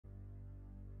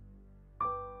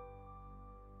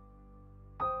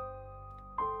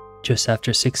Just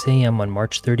after 6 a.m. on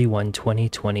March 31,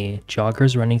 2020,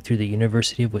 joggers running through the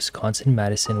University of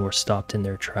Wisconsin-Madison were stopped in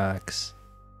their tracks.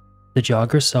 The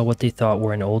joggers saw what they thought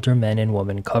were an older man and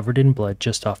woman covered in blood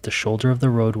just off the shoulder of the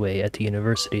roadway at the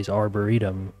university's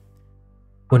Arboretum.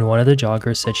 When one of the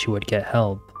joggers said she would get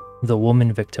help, the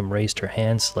woman victim raised her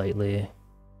hand slightly.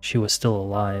 She was still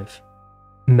alive.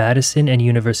 Madison and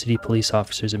university police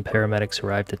officers and paramedics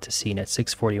arrived at the scene at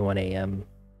 6:41 a.m.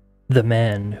 The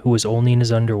man, who was only in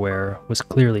his underwear, was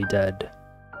clearly dead.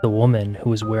 The woman, who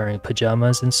was wearing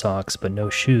pajamas and socks but no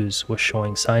shoes, was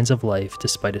showing signs of life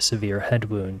despite a severe head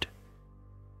wound.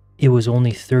 It was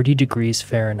only 30 degrees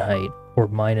Fahrenheit, or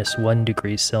 -1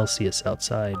 degree Celsius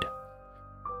outside.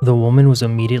 The woman was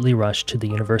immediately rushed to the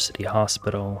university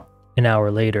hospital. An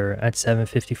hour later, at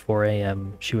 7:54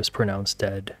 a.m., she was pronounced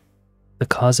dead. The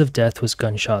cause of death was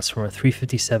gunshots from a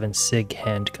 .357 SIG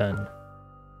handgun.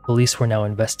 Police were now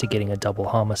investigating a double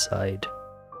homicide.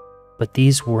 But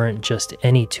these weren't just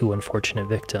any two unfortunate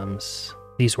victims.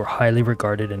 These were highly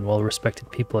regarded and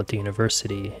well-respected people at the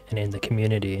university and in the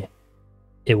community.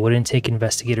 It wouldn't take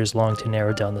investigators long to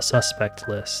narrow down the suspect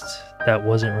list. That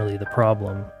wasn't really the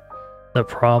problem. The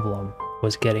problem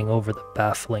was getting over the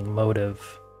baffling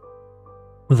motive.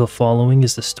 The following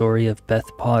is the story of Beth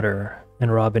Potter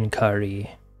and Robin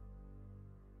Carey.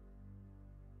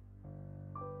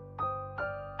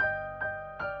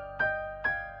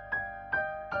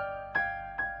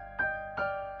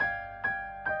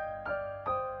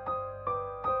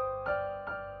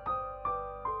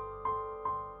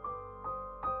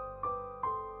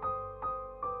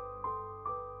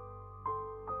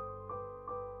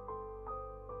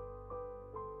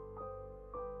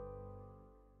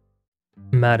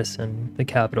 Madison, the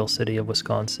capital city of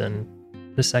Wisconsin,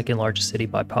 the second largest city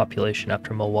by population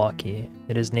after Milwaukee.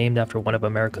 It is named after one of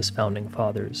America's founding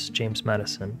fathers, James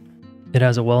Madison. It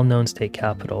has a well-known state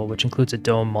capitol, which includes a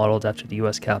dome modeled after the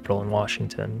U.S. Capitol in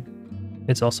Washington.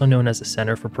 It's also known as a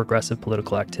center for progressive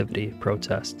political activity,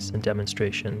 protests, and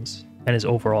demonstrations, and is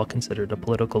overall considered a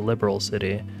political liberal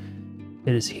city.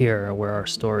 It is here where our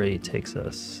story takes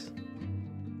us.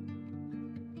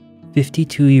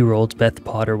 52-year-old Beth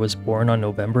Potter was born on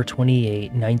November 28,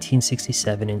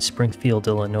 1967 in Springfield,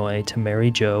 Illinois to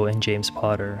Mary Jo and James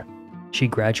Potter. She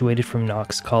graduated from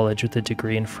Knox College with a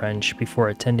degree in French before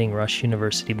attending Rush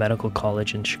University Medical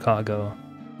College in Chicago.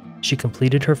 She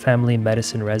completed her family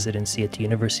medicine residency at the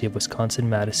University of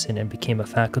Wisconsin-Madison and became a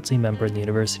faculty member in the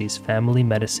university's Family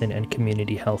Medicine and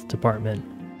Community Health Department.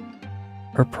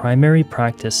 Her primary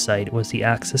practice site was the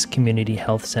Access Community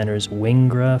Health Center's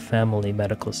Wingra Family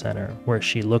Medical Center, where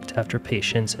she looked after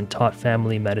patients and taught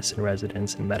family medicine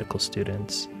residents and medical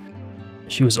students.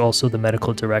 She was also the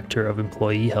medical director of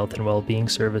Employee Health and Wellbeing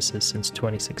Services since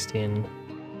 2016.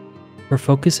 Her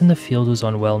focus in the field was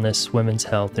on wellness, women's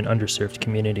health, and underserved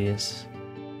communities.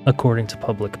 According to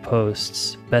public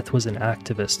posts, Beth was an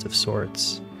activist of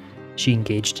sorts. She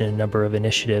engaged in a number of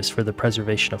initiatives for the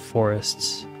preservation of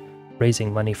forests,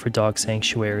 raising money for dog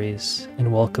sanctuaries,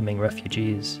 and welcoming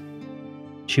refugees.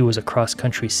 She was a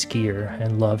cross-country skier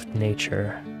and loved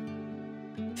nature.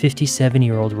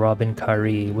 57-year-old Robin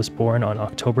Carey was born on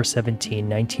October 17,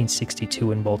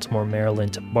 1962 in Baltimore,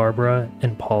 Maryland to Barbara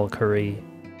and Paul Carey.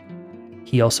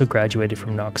 He also graduated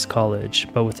from Knox College,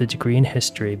 but with a degree in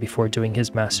history before doing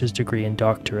his master's degree and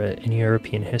doctorate in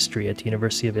European history at the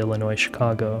University of Illinois,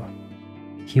 Chicago.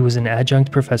 He was an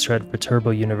adjunct professor at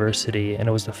Viterbo University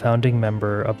and was the founding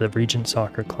member of the Regent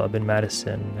Soccer Club in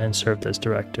Madison and served as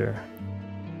director.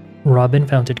 Robin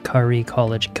founded Carey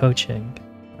College Coaching,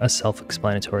 a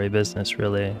self-explanatory business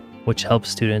really, which helps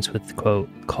students with, quote,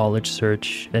 college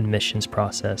search, admissions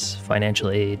process,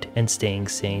 financial aid, and staying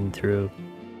sane through.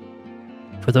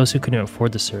 For those who couldn't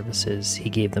afford the services, he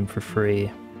gave them for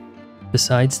free.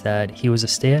 Besides that, he was a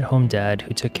stay-at-home dad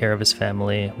who took care of his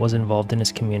family, was involved in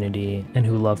his community, and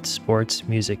who loved sports,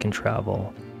 music, and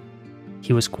travel.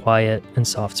 He was quiet and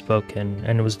soft-spoken,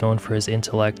 and was known for his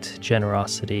intellect,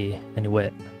 generosity, and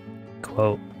wit.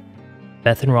 Quote,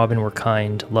 Beth and Robin were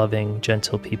kind, loving,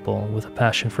 gentle people with a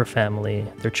passion for family,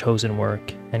 their chosen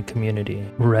work, and community,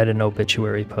 read an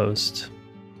obituary post.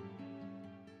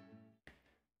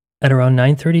 At around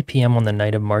 9:30 p.m. on the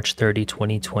night of March 30,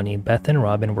 2020, Beth and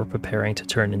Robin were preparing to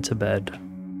turn into bed.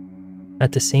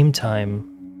 At the same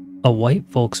time, a white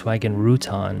Volkswagen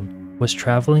Routan was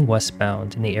traveling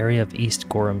westbound in the area of East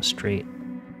Gorham Street.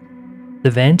 The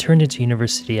van turned into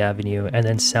University Avenue and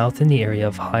then south in the area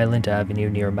of Highland Avenue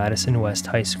near Madison West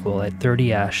High School at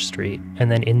 30 Ash Street,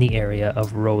 and then in the area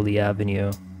of Rowley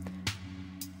Avenue.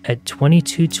 At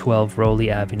 2212 Rowley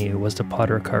Avenue was the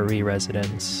Potter Carey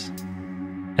residence.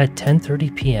 At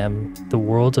 10:30 p.m., the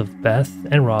world of Beth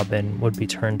and Robin would be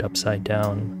turned upside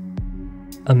down.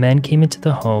 A man came into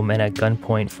the home and at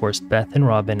gunpoint forced Beth and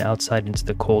Robin outside into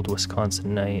the cold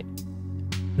Wisconsin night.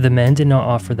 The man did not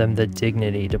offer them the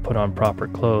dignity to put on proper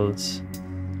clothes.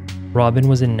 Robin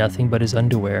was in nothing but his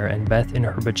underwear and Beth in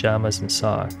her pajamas and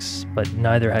socks, but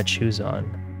neither had shoes on.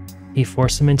 He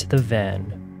forced them into the van,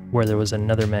 where there was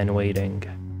another man waiting.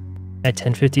 At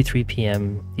 10:53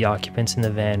 p.m., the occupants in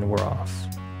the van were off.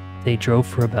 They drove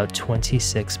for about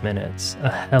 26 minutes, a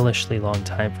hellishly long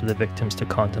time for the victims to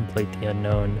contemplate the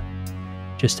unknown.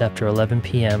 Just after 11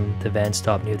 p.m., the van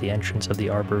stopped near the entrance of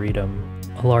the Arboretum,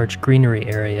 a large greenery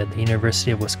area the University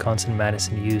of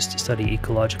Wisconsin-Madison used to study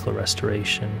ecological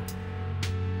restoration.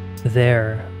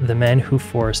 There, the man who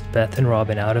forced Beth and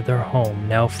Robin out of their home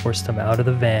now forced them out of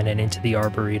the van and into the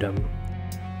Arboretum.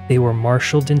 They were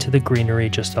marshaled into the greenery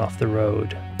just off the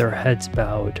road, their heads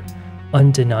bowed,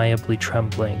 undeniably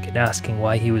trembling and asking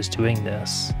why he was doing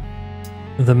this.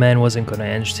 The man wasn't going to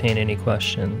entertain any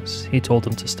questions. He told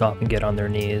them to stop and get on their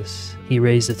knees. He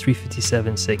raised a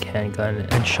 .357 SIG handgun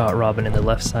and shot Robin in the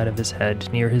left side of his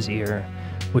head near his ear,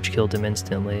 which killed him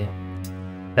instantly.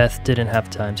 Beth didn't have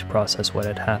time to process what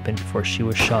had happened before she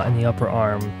was shot in the upper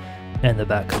arm and the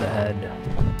back of the head.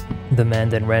 The man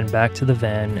then ran back to the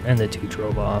van and the two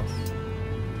drove off.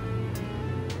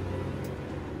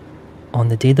 On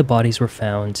the day the bodies were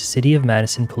found, City of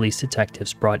Madison police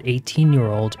detectives brought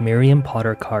 18-year-old Miriam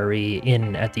Potter Kari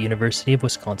in at the University of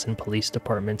Wisconsin Police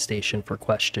Department station for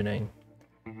questioning.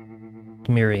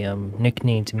 Miriam,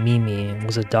 nicknamed Mimi,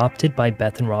 was adopted by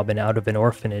Beth and Robin out of an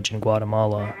orphanage in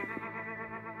Guatemala.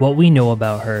 What we know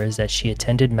about her is that she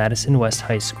attended Madison West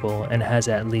High School and has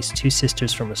at least two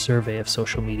sisters from a survey of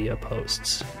social media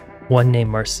posts, one named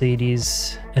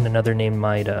Mercedes and another named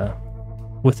Maida.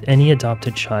 With any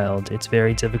adopted child, it's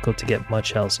very difficult to get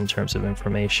much else in terms of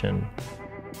information.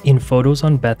 In photos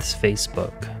on Beth's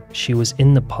Facebook, she was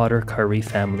in the Potter Kari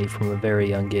family from a very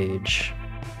young age.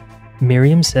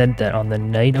 Miriam said that on the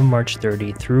night of March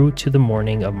 30 through to the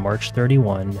morning of March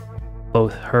 31,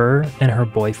 both her and her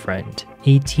boyfriend,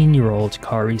 18-year-old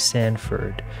Kari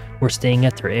Sanford, were staying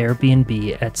at their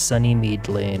Airbnb at Sunnymead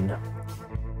Lane.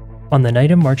 On the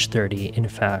night of March 30, in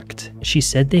fact, she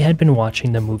said they had been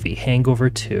watching the movie Hangover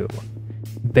 2,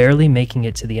 barely making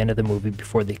it to the end of the movie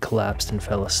before they collapsed and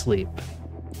fell asleep.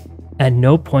 At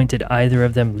no point did either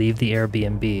of them leave the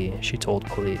Airbnb, she told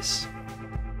police.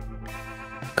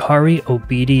 Kari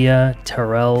Obedia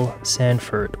Terrell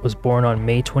Sanford was born on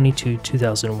May 22,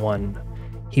 2001.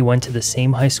 He went to the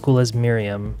same high school as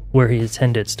Miriam, where he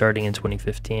attended starting in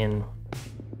 2015.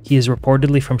 He is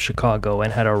reportedly from Chicago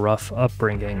and had a rough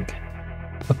upbringing.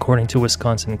 According to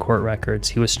Wisconsin court records,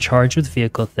 he was charged with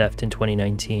vehicle theft in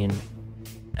 2019.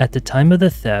 At the time of the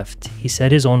theft, he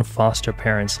said his own foster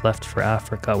parents left for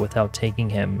Africa without taking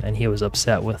him, and he was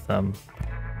upset with them.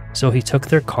 So he took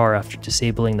their car after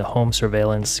disabling the home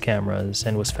surveillance cameras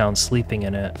and was found sleeping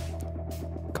in it.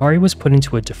 Kari was put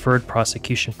into a deferred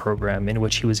prosecution program in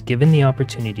which he was given the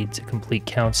opportunity to complete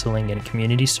counseling and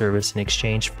community service in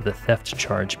exchange for the theft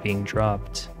charge being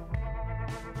dropped.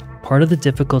 Part of the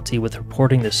difficulty with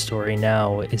reporting this story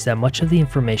now is that much of the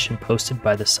information posted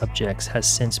by the subjects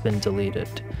has since been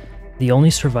deleted. The only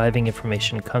surviving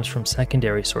information comes from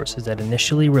secondary sources that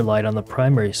initially relied on the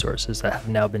primary sources that have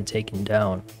now been taken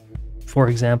down. For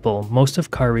example, most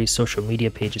of Kari's social media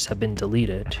pages have been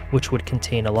deleted, which would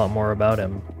contain a lot more about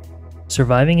him.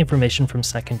 Surviving information from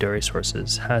secondary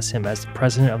sources has him as the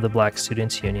president of the Black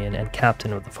Students Union and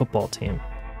captain of the football team.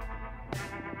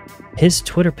 His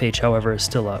Twitter page, however, is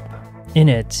still up. In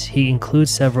it, he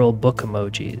includes several book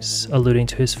emojis, alluding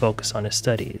to his focus on his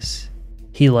studies.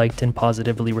 He liked and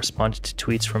positively responded to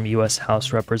tweets from U.S.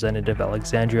 House Representative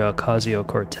Alexandria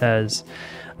Ocasio-Cortez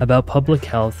about public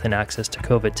health and access to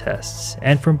COVID tests,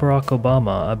 and from Barack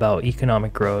Obama about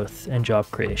economic growth and job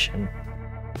creation.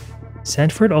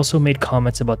 Sanford also made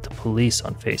comments about the police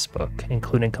on Facebook,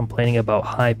 including complaining about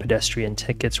high pedestrian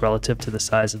tickets relative to the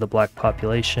size of the black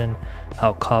population,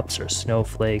 how cops are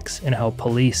snowflakes, and how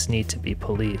police need to be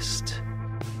policed.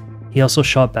 He also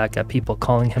shot back at people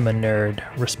calling him a nerd,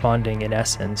 responding in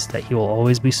essence that he will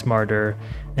always be smarter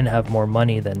and have more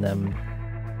money than them.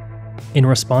 In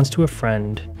response to a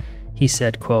friend, he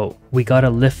said, quote, "We gotta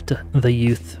lift the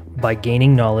youth by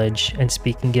gaining knowledge and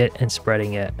speaking it and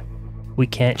spreading it. We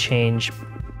can't change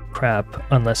crap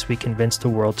unless we convince the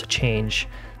world to change.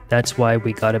 That's why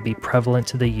we gotta be prevalent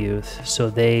to the youth so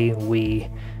we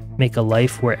make a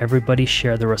life where everybody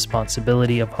share the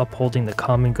responsibility of upholding the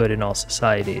common good in all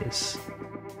societies."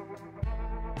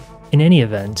 In any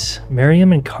event,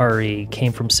 Miriam and Kari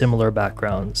came from similar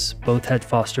backgrounds. Both had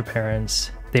foster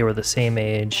parents, They were the same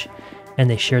age, and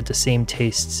they shared the same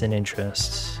tastes and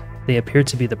interests. They appeared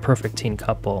to be the perfect teen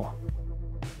couple,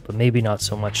 but maybe not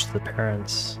so much to the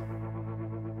parents.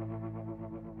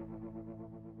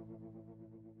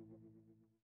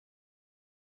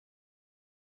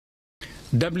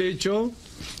 WHO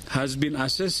has been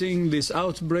assessing this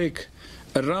outbreak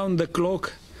around the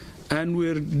clock, and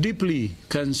we're deeply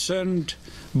concerned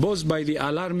both by the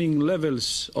alarming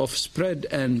levels of spread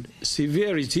and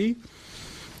severity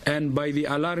and by the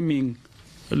alarming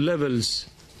levels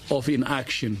of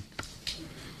inaction.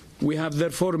 We have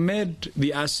therefore made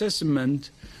the assessment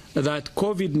that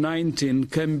COVID-19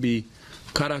 can be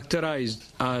characterized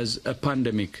as a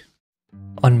pandemic.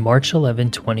 On March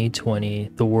 11,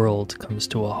 2020, the world comes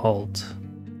to a halt.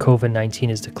 COVID-19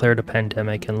 is declared a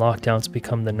pandemic and lockdowns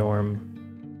become the norm.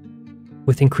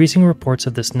 With increasing reports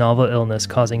of this novel illness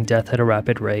causing death at a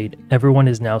rapid rate, everyone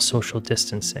is now social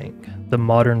distancing, the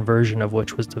modern version of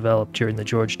which was developed during the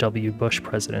George W. Bush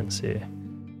presidency.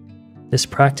 This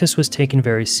practice was taken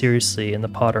very seriously in the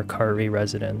Potter Kari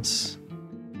residence.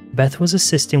 Beth was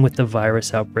assisting with the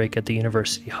virus outbreak at the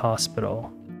university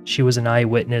hospital. She was an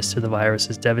eyewitness to the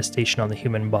virus's devastation on the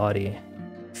human body.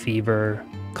 Fever,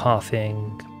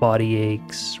 coughing, body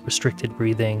aches, restricted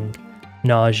breathing,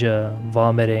 nausea,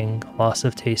 vomiting, loss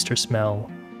of taste or smell,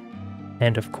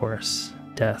 and of course,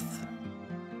 death.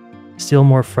 Still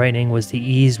more frightening was the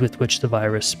ease with which the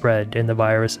virus spread and the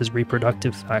virus's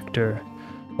reproductive factor,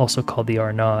 also called the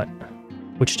R0,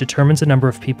 which determines the number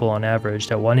of people on average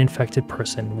that one infected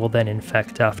person will then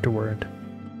infect afterward.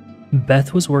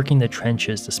 Beth was working the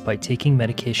trenches despite taking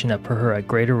medication that put her at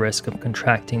greater risk of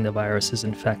contracting the virus's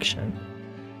infection.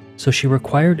 So she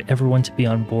required everyone to be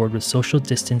on board with social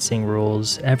distancing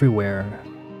rules everywhere,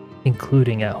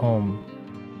 including at home.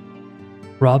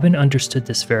 Robin understood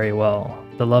this very well.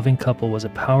 The loving couple was a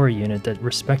power unit that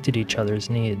respected each other's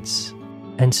needs.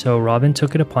 And so Robin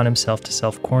took it upon himself to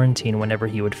self-quarantine whenever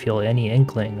he would feel any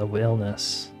inkling of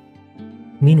illness.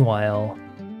 Meanwhile,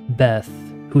 Beth,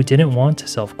 who didn't want to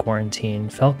self-quarantine,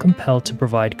 felt compelled to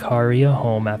provide Kari a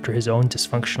home after his own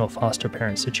dysfunctional foster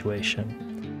parent situation.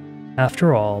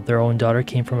 After all, their own daughter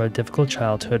came from a difficult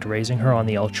childhood, raising her on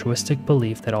the altruistic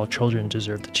belief that all children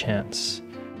deserved a chance.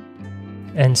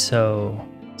 And so,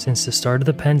 since the start of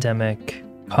the pandemic,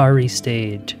 Kari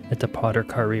stayed at the Potter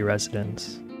Kari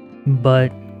residence.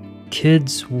 But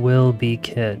kids will be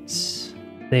kids.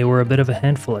 They were a bit of a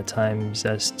handful at times,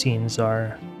 as teens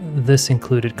are. This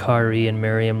included Kari and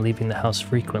Miriam leaving the house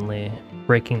frequently,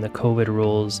 breaking the COVID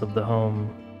rules of the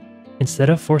home. Instead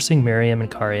of forcing Miriam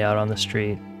and Kari out on the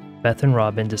street, Beth and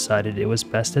Robin decided it was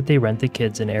best that they rent the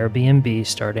kids an Airbnb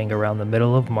starting around the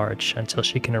middle of March until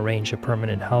she can arrange a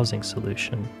permanent housing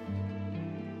solution.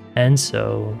 And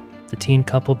so, the teen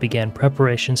couple began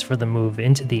preparations for the move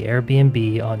into the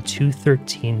Airbnb on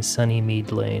 213 Sunny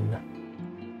Mead Lane.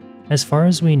 As far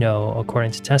as we know,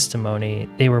 according to testimony,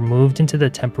 they were moved into the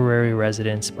temporary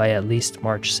residence by at least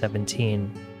March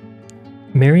 17.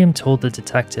 Miriam told the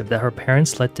detective that her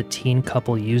parents let the teen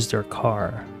couple use their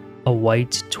car, a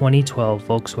white 2012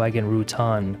 Volkswagen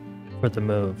Routan, for the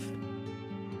move.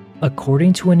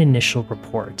 According to an initial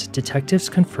report, detectives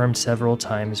confirmed several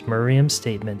times Miriam's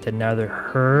statement that neither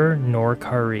her nor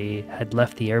Kari had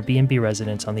left the Airbnb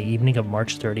residence on the evening of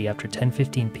March 30 after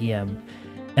 10:15 p.m.,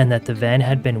 and that the van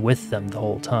had been with them the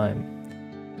whole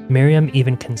time. Miriam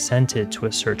even consented to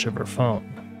a search of her phone.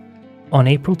 On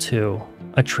April 2,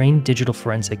 a trained digital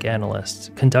forensic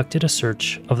analyst conducted a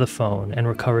search of the phone and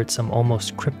recovered some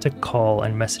almost cryptic call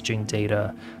and messaging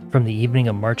data from the evening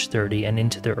of March 30 and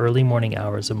into the early morning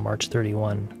hours of March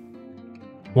 31.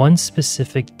 One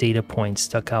specific data point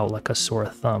stuck out like a sore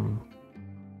thumb.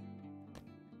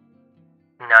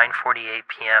 9:48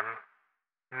 p.m.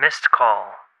 Missed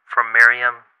call from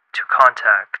Miriam to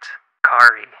contact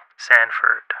Kari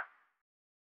Sanford.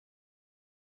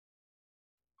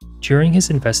 During his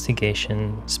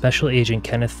investigation, Special Agent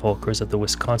Kenneth Folkers of the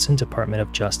Wisconsin Department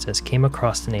of Justice came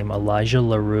across the name Elijah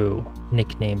LaRue,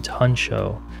 nicknamed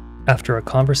Huncho, after a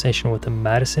conversation with a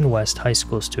Madison West High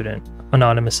School student,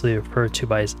 anonymously referred to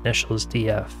by his initials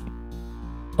DF.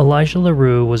 Elijah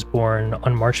LaRue was born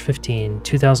on March 15,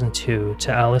 2002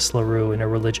 to Alice LaRue in a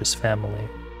religious family.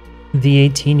 The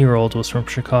 18-year-old was from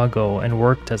Chicago and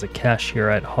worked as a cashier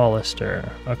at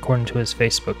Hollister, according to his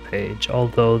Facebook page,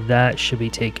 although that should be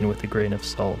taken with a grain of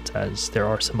salt, as there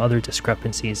are some other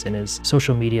discrepancies in his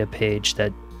social media page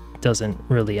that doesn't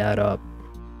really add up.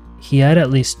 He had at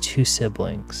least 2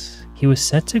 siblings. He was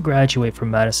set to graduate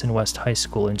from Madison West High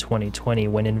School in 2020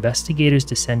 when investigators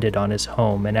descended on his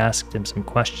home and asked him some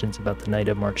questions about the night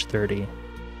of March 30.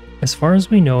 As far as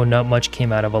we know, not much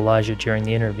came out of Elijah during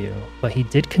the interview, but he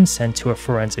did consent to a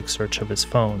forensic search of his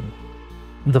phone.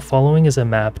 The following is a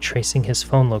map tracing his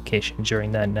phone location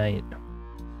during that night.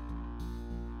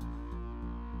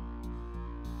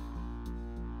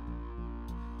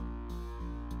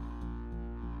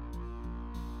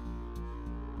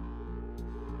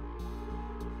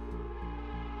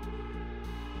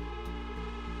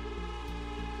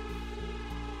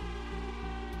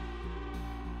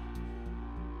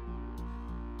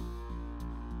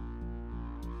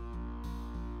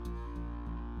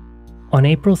 On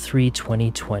April 3,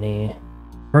 2020, a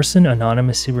person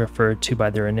anonymously referred to by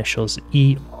their initials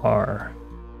ER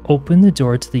opened the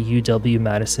door to the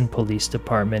UW-Madison Police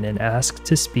Department and asked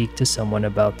to speak to someone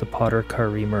about the Potter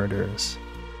Curry murders.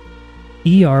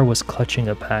 ER was clutching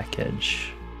a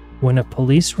package. When a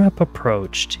police rep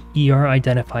approached, ER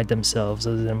identified themselves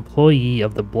as an employee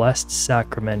of the Blessed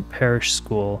Sacrament Parish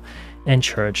School and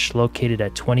Church located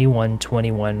at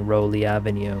 2121 Rowley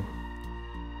Avenue.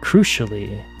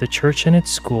 Crucially, the church and its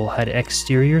school had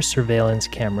exterior surveillance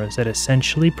cameras that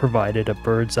essentially provided a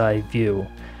bird's-eye view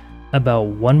about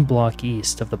 1 block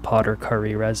east of the Potter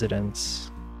Curry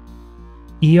residence.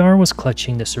 ER was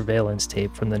clutching the surveillance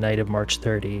tape from the night of March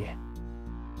 30.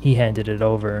 He handed it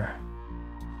over.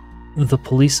 The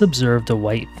police observed a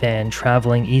white van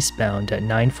traveling eastbound at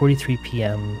 9:43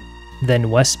 p.m., then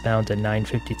westbound at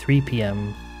 9:53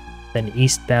 p.m., then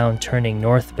eastbound turning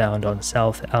northbound on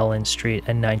South Allen Street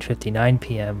at 9:59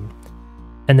 p.m.,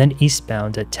 and then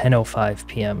eastbound at 10:05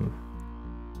 p.m.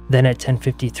 Then at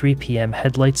 10:53 p.m.,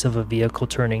 headlights of a vehicle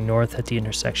turning north at the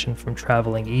intersection from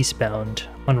traveling eastbound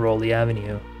on Rowley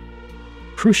Avenue.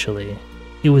 Crucially,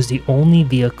 it was the only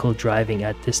vehicle driving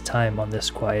at this time on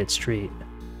this quiet street.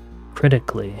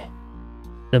 Critically,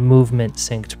 the movement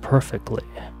synced perfectly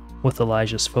with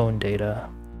Elijah's phone data.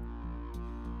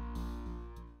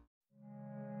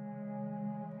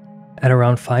 At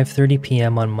around 5:30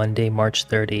 p.m. on Monday, March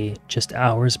 30, just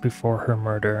hours before her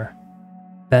murder,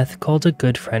 Beth called a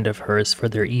good friend of hers for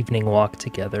their evening walk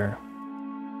together.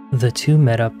 The two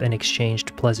met up and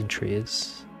exchanged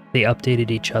pleasantries. They updated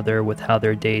each other with how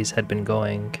their days had been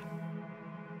going.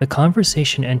 The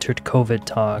conversation entered COVID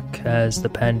talk, as the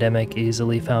pandemic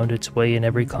easily found its way in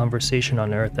every conversation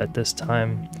on Earth at this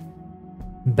time.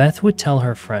 Beth would tell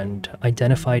her friend,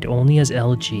 identified only as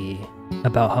LG,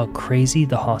 about how crazy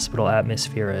the hospital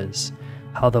atmosphere is,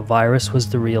 how the virus was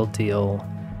the real deal,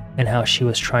 and how she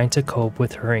was trying to cope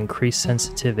with her increased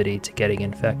sensitivity to getting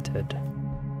infected.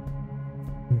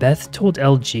 Beth told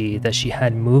LG that she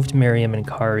had moved Miriam and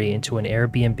Kari into an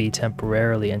Airbnb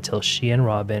temporarily until she and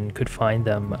Robin could find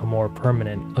them a more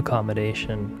permanent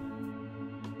accommodation.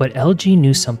 But LG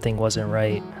knew something wasn't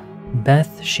right.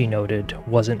 Beth, she noted,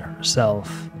 wasn't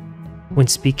herself. When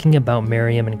speaking about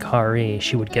Miriam and Kari,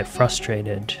 she would get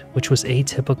frustrated, which was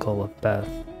atypical of Beth.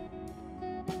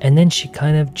 And then she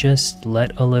kind of just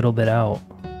let a little bit out.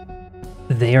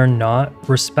 "They are not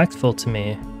respectful to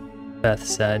me," Beth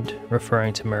said,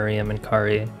 referring to Miriam and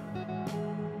Kari.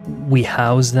 "We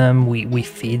house them, we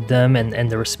feed them,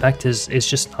 and the respect is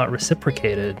just not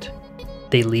reciprocated.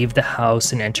 They leave the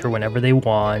house and enter whenever they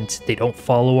want. They don't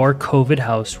follow our COVID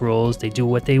house rules. They do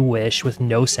what they wish with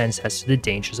no sense as to the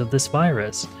dangers of this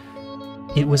virus."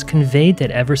 It was conveyed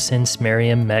that ever since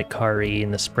Miriam met Kari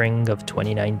in the spring of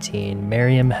 2019,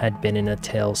 Miriam had been in a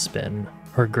tailspin.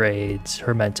 Her grades,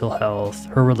 her mental health,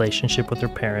 her relationship with her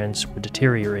parents were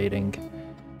deteriorating.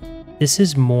 This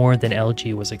is more than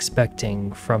LG was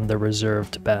expecting from the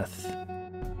reserved Beth.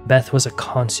 Beth was a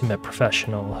consummate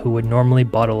professional who would normally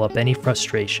bottle up any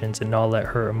frustrations and not let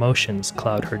her emotions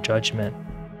cloud her judgment.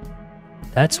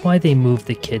 "That's why they moved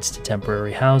the kids to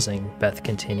temporary housing," Beth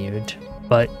continued.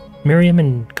 But Miriam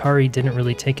and Kari didn't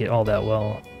really take it all that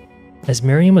well. As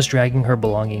Miriam was dragging her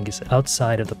belongings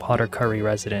outside of the Potter Curry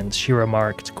residence, she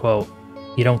remarked, quote,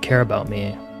 "You don't care about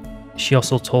me." She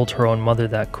also told her own mother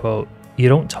that, quote, "You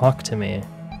don't talk to me."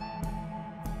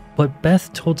 But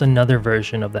Beth told another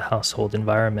version of the household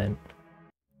environment.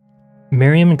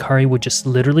 Miriam and Kari would just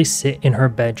literally sit in her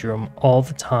bedroom all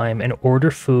the time and order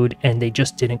food, and they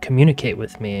just didn't communicate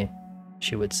with me,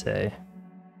 she would say.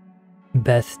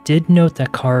 Beth did note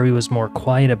that Kari was more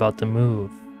quiet about the move,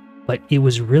 but it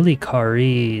was really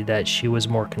Kari that she was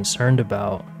more concerned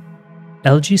about.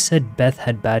 LG said Beth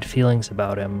had bad feelings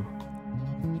about him.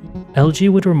 LG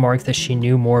would remark that she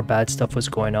knew more bad stuff was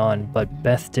going on, but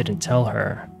Beth didn't tell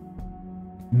her.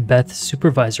 Beth's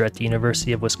supervisor at the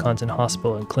University of Wisconsin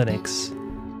Hospital and Clinics,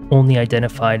 only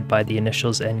identified by the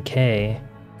initials NK,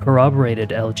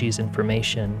 corroborated LG's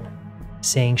information,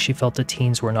 saying she felt the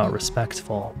teens were not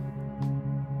respectful.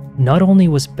 Not only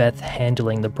was Beth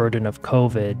handling the burden of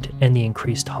COVID and the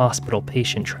increased hospital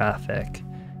patient traffic,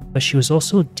 but she was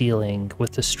also dealing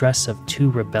with the stress of 2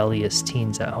 rebellious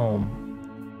teens at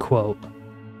home. Quote,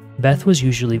 Beth was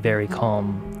usually very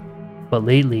calm, but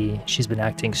lately she's been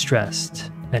acting stressed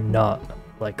and not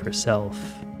like herself,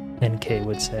 NK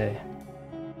would say.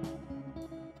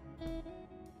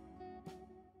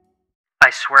 I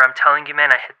swear I'm telling you,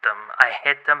 man, I hit them. I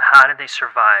hit them. How did they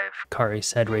survive? Kari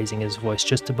said, raising his voice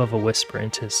just above a whisper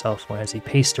into his cell phone as he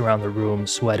paced around the room,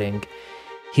 sweating.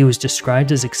 He was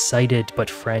described as excited but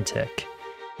frantic.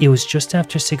 It was just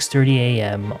after 6:30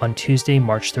 a.m. on Tuesday,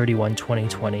 March 31,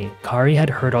 2020. Kari had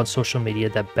heard on social media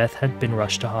that Beth had been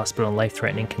rushed to hospital in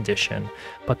life-threatening condition,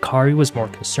 but Kari was more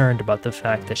concerned about the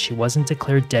fact that she wasn't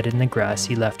declared dead in the grass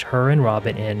he left her and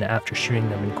Robin in after shooting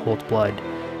them in cold blood.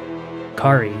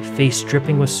 Kari, face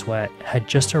dripping with sweat, had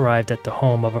just arrived at the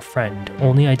home of a friend,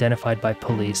 only identified by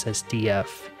police as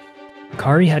DF.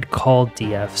 Kari had called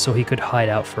DF so he could hide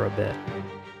out for a bit.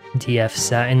 DF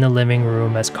sat in the living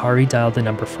room as Kari dialed the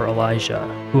number for Elijah,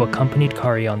 who accompanied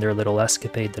Kari on their little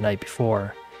escapade the night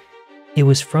before. It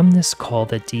was from this call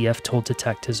that DF told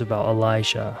detectives about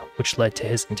Elijah, which led to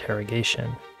his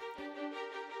interrogation.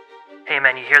 Hey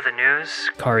man, you hear the news?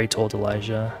 Kari told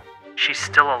Elijah. She's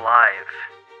still alive.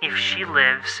 If she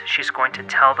lives, she's going to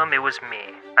tell them it was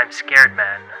me. I'm scared,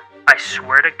 man. I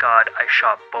swear to God, I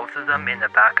shot both of them in the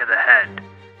back of the head.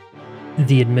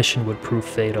 The admission would prove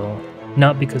fatal,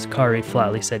 not because Kari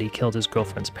flatly said he killed his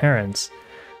girlfriend's parents,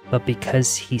 but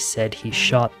because he said he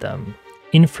shot them,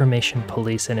 information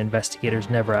police and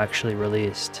investigators never actually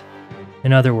released.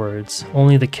 In other words,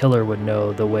 only the killer would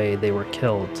know the way they were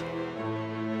killed.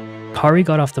 Kari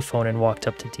got off the phone and walked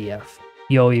up to DF.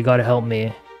 Yo, you gotta help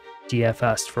me. DF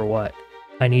asked for what?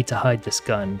 I need to hide this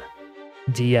gun.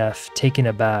 DF, taken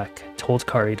aback, told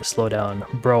Kari to slow down.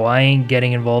 Bro, I ain't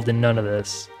getting involved in none of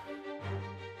this.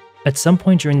 At some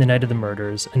point during the night of the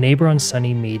murders, a neighbor on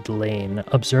Sunnymead Lane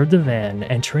observed the van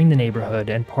entering the neighborhood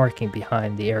and parking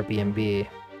behind the Airbnb.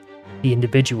 The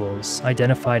individuals,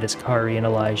 identified as Kari and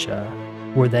Elijah,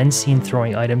 were then seen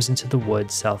throwing items into the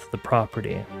woods south of the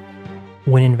property.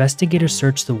 When investigators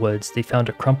searched the woods, they found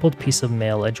a crumpled piece of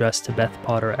mail addressed to Beth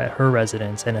Potter at her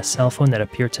residence and a cell phone that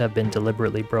appeared to have been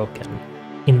deliberately broken.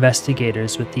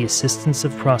 Investigators, with the assistance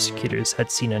of prosecutors,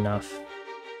 had seen enough.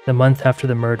 The month after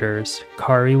the murders,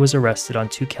 Kari was arrested on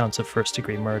 2 counts of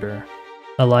first-degree murder.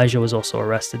 Elijah was also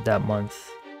arrested that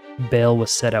month. Bail was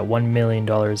set at $1 million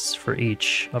for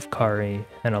each of Kari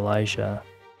and Elijah.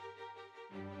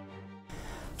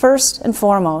 First and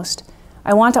foremost,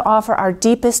 I want to offer our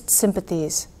deepest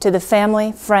sympathies to the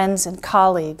family, friends, and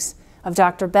colleagues of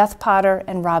Dr. Beth Potter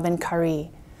and Robin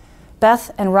Kari. Beth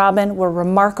and Robin were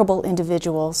remarkable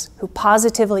individuals who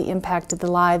positively impacted the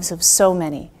lives of so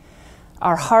many.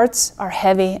 Our hearts are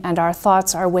heavy and our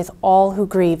thoughts are with all who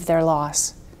grieve their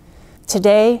loss.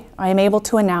 Today, I am able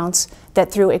to announce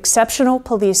that through exceptional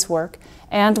police work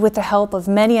and with the help of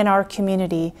many in our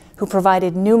community who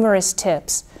provided numerous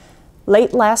tips,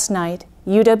 late last night,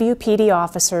 UWPD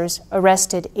officers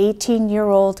arrested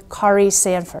 18-year-old Kari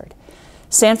Sanford.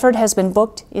 Sanford has been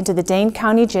booked into the Dane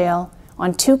County Jail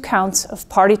on 2 counts of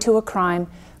party to a crime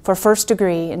for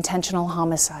first-degree intentional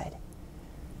homicide.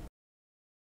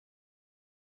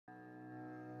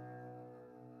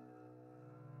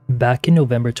 Back in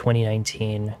November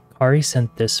 2019, Kari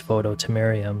sent this photo to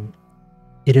Miriam.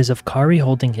 It is of Kari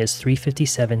holding his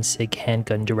 .357 SIG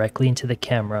handgun directly into the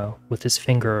camera with his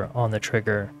finger on the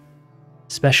trigger.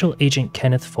 Special Agent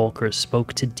Kenneth Folkers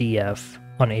spoke to DF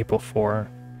on April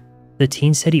 4. The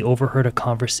teen said he overheard a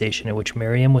conversation in which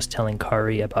Miriam was telling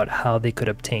Kari about how they could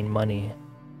obtain money.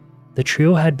 The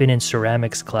trio had been in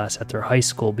ceramics class at their high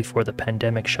school before the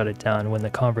pandemic shut it down when the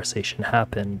conversation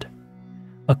happened.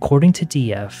 According to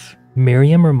DF,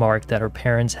 Miriam remarked that her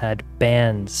parents had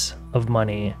bands of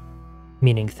money,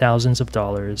 meaning thousands of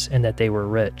dollars, and that they were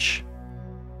rich.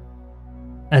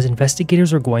 As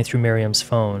investigators were going through Miriam's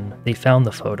phone, they found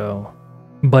the photo,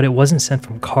 but it wasn't sent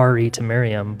from Kari to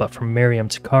Miriam, but from Miriam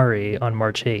to Kari on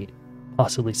March 8,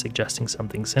 possibly suggesting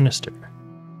something sinister.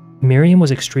 Miriam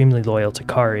was extremely loyal to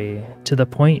Kari, to the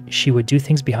point she would do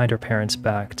things behind her parents'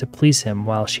 back to please him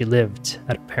while she lived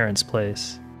at her parents'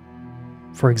 place.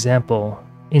 For example,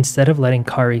 instead of letting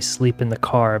Kari sleep in the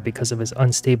car because of his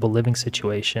unstable living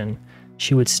situation,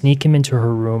 she would sneak him into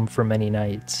her room for many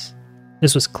nights.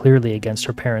 This was clearly against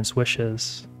her parents'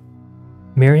 wishes.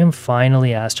 Miriam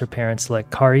finally asked her parents to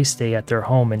let Kari stay at their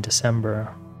home in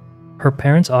December. Her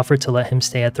parents offered to let him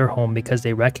stay at their home because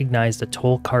they recognized the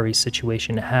toll Kari's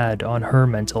situation had on her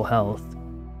mental health,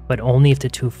 but only if the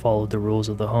two followed the rules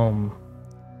of the home.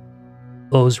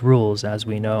 Those rules, as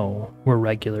we know, were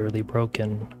regularly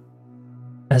broken.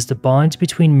 As the bond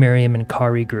between Miriam and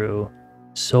Kari grew,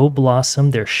 so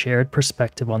blossomed their shared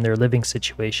perspective on their living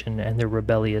situation and their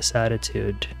rebellious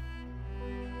attitude.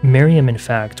 Miriam, in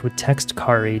fact, would text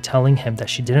Kari telling him that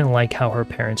she didn't like how her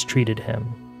parents treated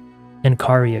him, and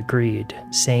Kari agreed,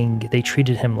 saying they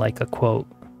treated him like a, quote,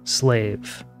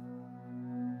 slave.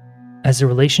 As the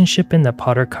relationship in the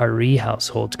Potter-Kari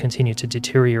household continued to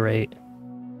deteriorate,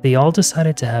 they all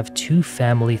decided to have 2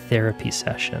 family therapy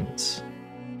sessions.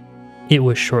 It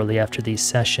was shortly after these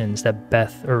sessions that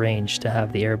Beth arranged to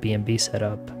have the Airbnb set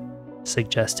up,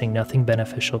 suggesting nothing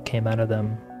beneficial came out of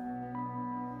them.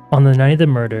 On the night of the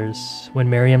murders, when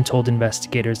Miriam told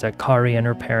investigators that Kari and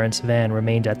her parents' van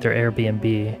remained at their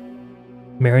Airbnb,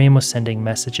 Miriam was sending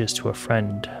messages to a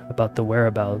friend about the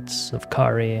whereabouts of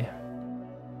Kari.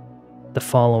 The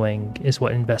following is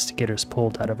what investigators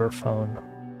pulled out of her phone.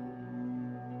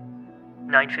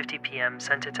 9:50 p.m.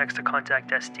 Sent a text to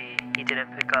contact SD. He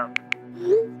didn't pick up.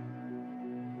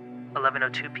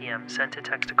 11:02 p.m. Sent a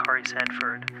text to Kari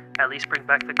Sanford. At least bring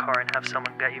back the car and have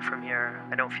someone get you from here.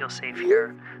 I don't feel safe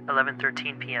here.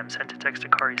 11:13 p.m. Sent a text to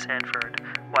Kari Sanford.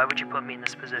 Why would you put me in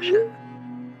this position?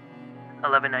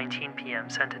 11:19 p.m.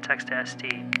 Sent a text to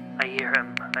SD. I hear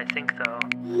him. I think though.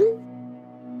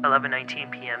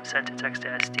 11:19 p.m. Sent a text to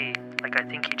SD. Like I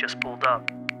think he just pulled up.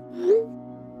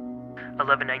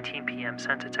 11:19 p.m.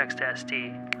 Sent a text to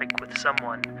SD. Like with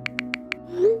someone.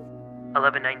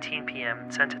 11:19 p.m.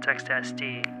 Sent a text to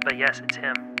SD, but yes, it's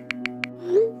him.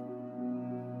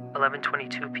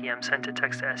 11:22 p.m. Sent a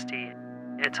text to SD.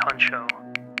 It's Huncho.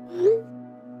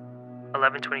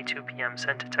 11:22 p.m.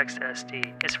 Sent a text to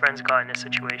SD. His friends got in a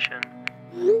situation.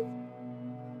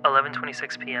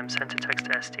 11:26 p.m. Sent a text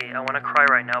to SD. I want to cry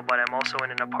right now, but I'm also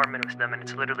in an apartment with them and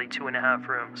it's literally 2.5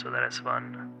 rooms, so that is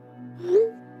fun.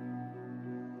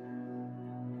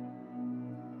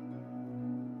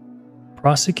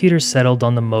 Prosecutors settled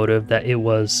on the motive that it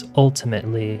was,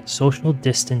 ultimately, social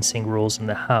distancing rules in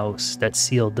the house that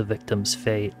sealed the victim's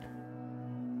fate.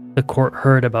 The court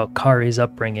heard about Kari's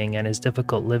upbringing and his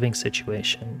difficult living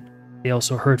situation. They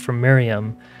also heard from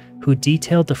Miriam, who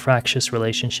detailed the fractious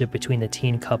relationship between the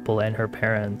teen couple and her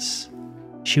parents.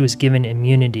 She was given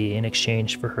immunity in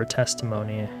exchange for her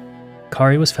testimony.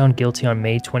 Kari was found guilty on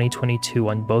May 2022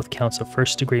 on both counts of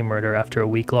first-degree murder after a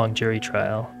week-long jury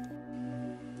trial.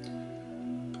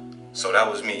 So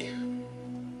that was me,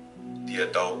 the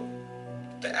adult,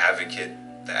 the advocate,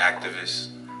 the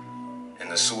activist,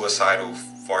 and the suicidal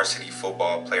varsity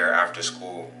football player after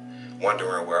school,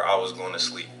 wondering where I was going to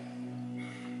sleep.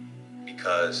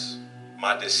 Because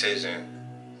my decision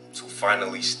to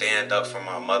finally stand up for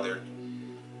my mother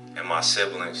and my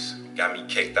siblings got me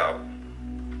kicked out,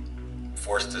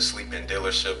 forced to sleep in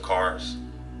dealership cars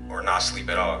or not sleep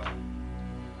at all,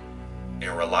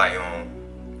 and rely on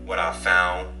what I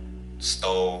found,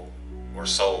 stole, or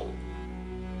sold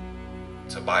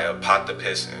to buy a pot to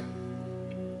piss in.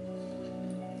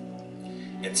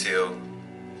 Until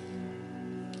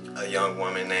a young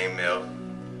woman named Mel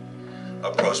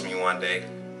approached me one day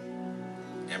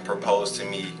and proposed to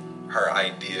me her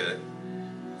idea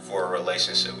for a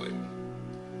relationship with me.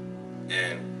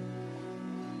 And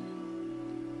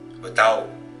without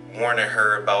warning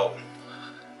her about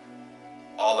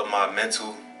all of my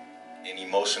mental and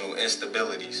emotional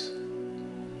instabilities,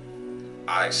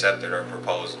 I accepted her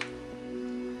proposal.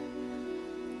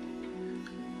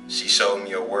 She showed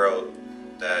me a world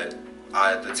that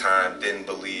I at the time didn't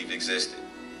believe existed.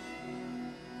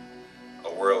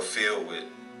 A world filled with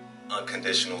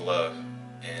unconditional love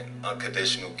and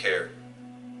unconditional care.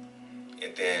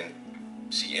 And then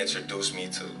she introduced me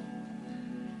to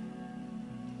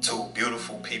 2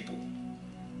 beautiful people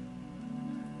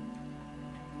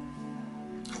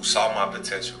who saw my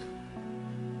potential,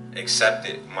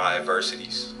 accepted my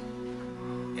adversities,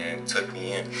 and took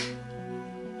me in.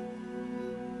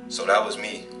 So that was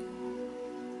me,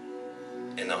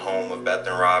 in the home of Beth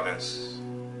and Robbins,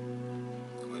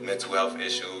 with mental health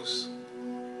issues,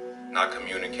 not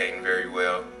communicating very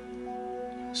well,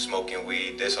 smoking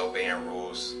weed, disobeying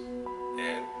rules,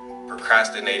 and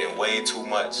procrastinating way too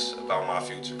much about my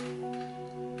future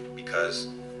because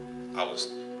I was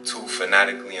too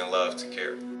fanatically in love to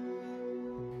care.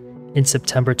 In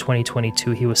September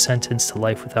 2022, he was sentenced to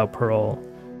life without parole.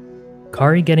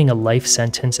 Kari getting a life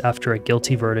sentence after a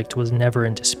guilty verdict was never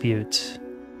in dispute.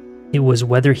 It was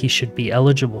whether he should be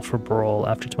eligible for parole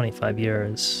after 25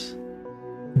 years.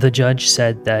 The judge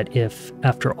said that if,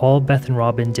 after all Beth and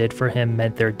Robin did for him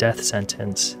meant their death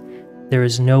sentence, there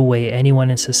is no way anyone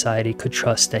in society could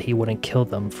trust that he wouldn't kill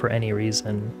them for any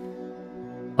reason.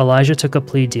 Elijah took a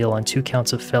plea deal on 2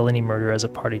 counts of felony murder as a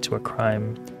party to a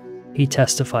crime. He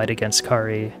testified against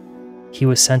Kari. He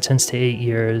was sentenced to 8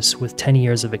 years with 10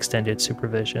 years of extended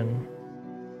supervision.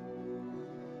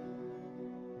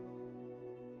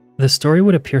 The story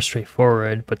would appear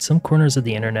straightforward, but some corners of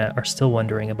the internet are still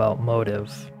wondering about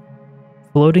motive.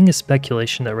 Floating is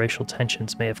speculation that racial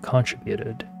tensions may have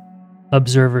contributed.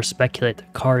 Observers speculate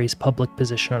that Kari's public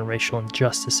position on racial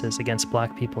injustices against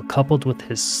black people, coupled with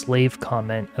his slave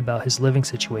comment about his living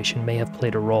situation, may have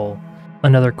played a role.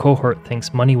 Another cohort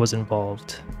thinks money was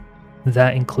involved.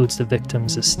 That includes the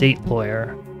victim's estate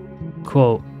lawyer.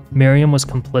 Quote, Miriam was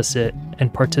complicit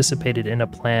and participated in a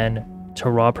plan to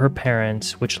rob her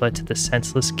parents, which led to the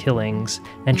senseless killings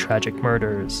and tragic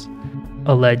murders,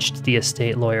 alleged the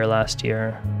estate lawyer last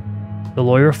year. The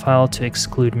lawyer filed to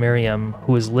exclude Miriam,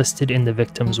 who was listed in the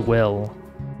victim's will,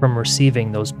 from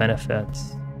receiving those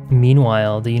benefits.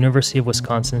 Meanwhile, the University of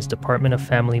Wisconsin's Department of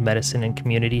Family Medicine and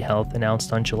Community Health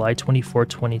announced on July 24,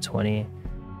 2020,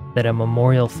 that a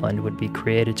memorial fund would be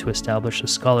created to establish a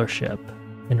scholarship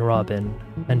in Robin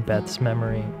and Beth's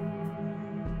memory.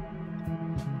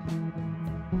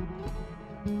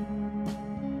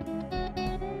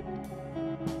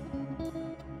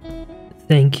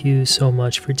 Thank you so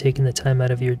much for taking the time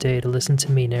out of your day to listen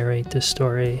to me narrate this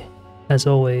story. As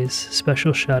always,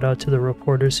 special shout out to the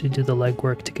reporters who do the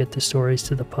legwork to get the stories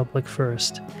to the public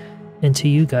first, and to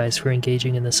you guys for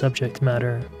engaging in the subject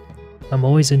matter. I'm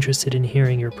always interested in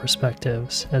hearing your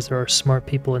perspectives, as there are smart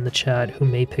people in the chat who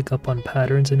may pick up on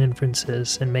patterns and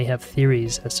inferences and may have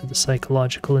theories as to the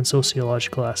psychological and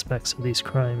sociological aspects of these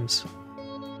crimes.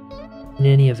 In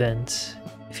any event,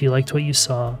 if you liked what you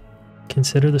saw,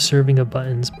 consider the serving of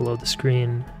buttons below the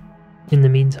screen. In the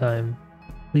meantime,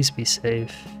 please be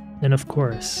safe, and of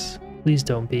course, please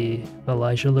don't be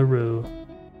Elijah LaRue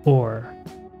or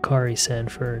Kari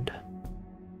Sanford.